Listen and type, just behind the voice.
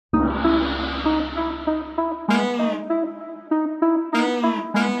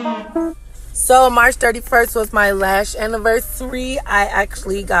So March 31st was my lash anniversary. I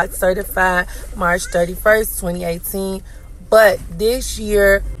actually got certified March 31st, 2018. But this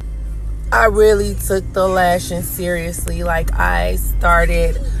year, I really took the lashing seriously. Like, I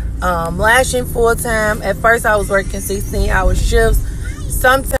started lashing full time. At first, I was working 16-hour shifts,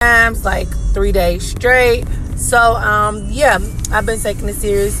 sometimes like 3 days straight. So, yeah, I've been taking it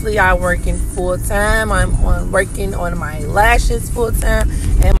seriously. I'm working full time. I'm working on my lashes full time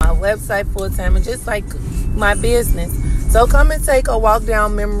and my website full time, and just like my business. So come and take a walk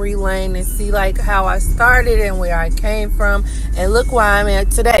down memory lane and see like how I started and where I came from, and look where I'm at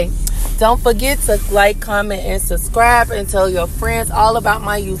today. Don't forget to like, comment, and subscribe, and tell your friends all about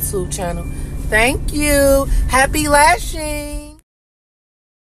my YouTube channel. Thank you. Happy lashing.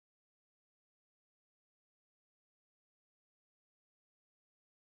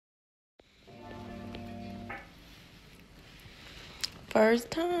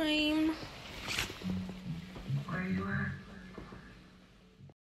 First time. Where you at?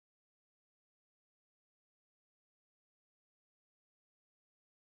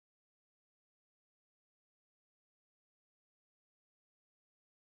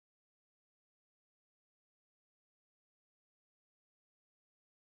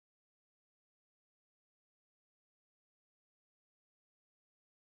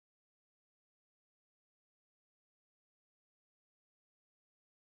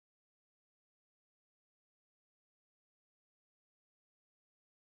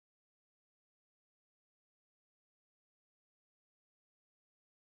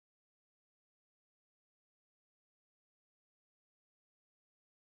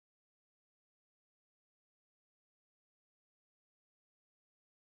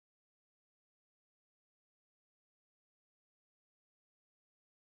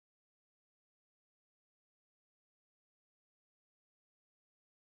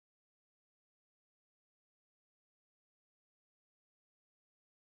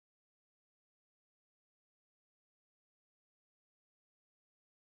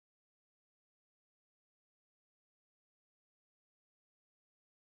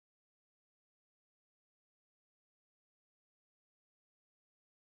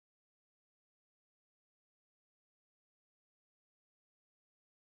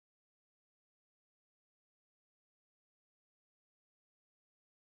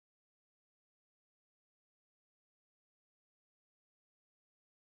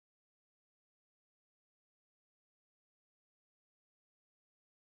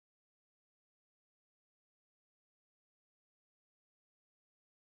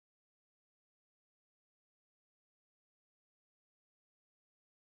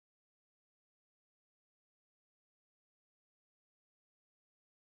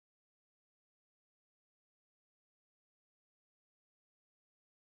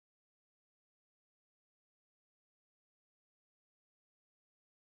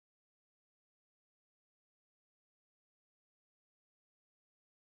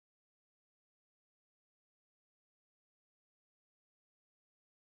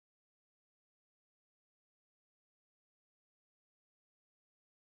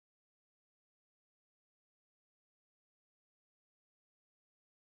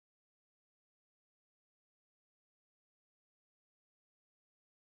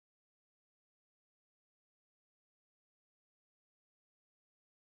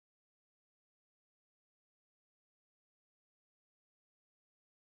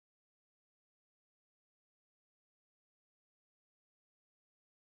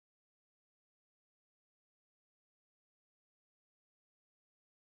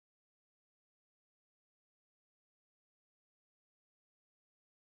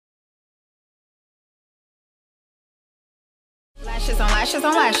 Lashes on lashes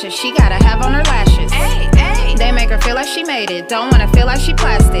on lashes, she gotta have on her lashes. Ay, ay. They make her feel like she made it, don't wanna feel like she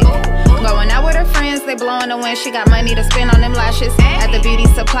plastic. Going out with her friends, they blowing the wind, she got money to spend on them lashes. At the beauty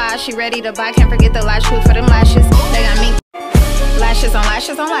supply, she ready to buy, can't forget the lash glue for them lashes. They got me. Lashes on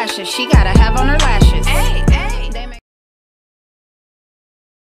lashes on lashes, she gotta have on her lashes. Ay, ay.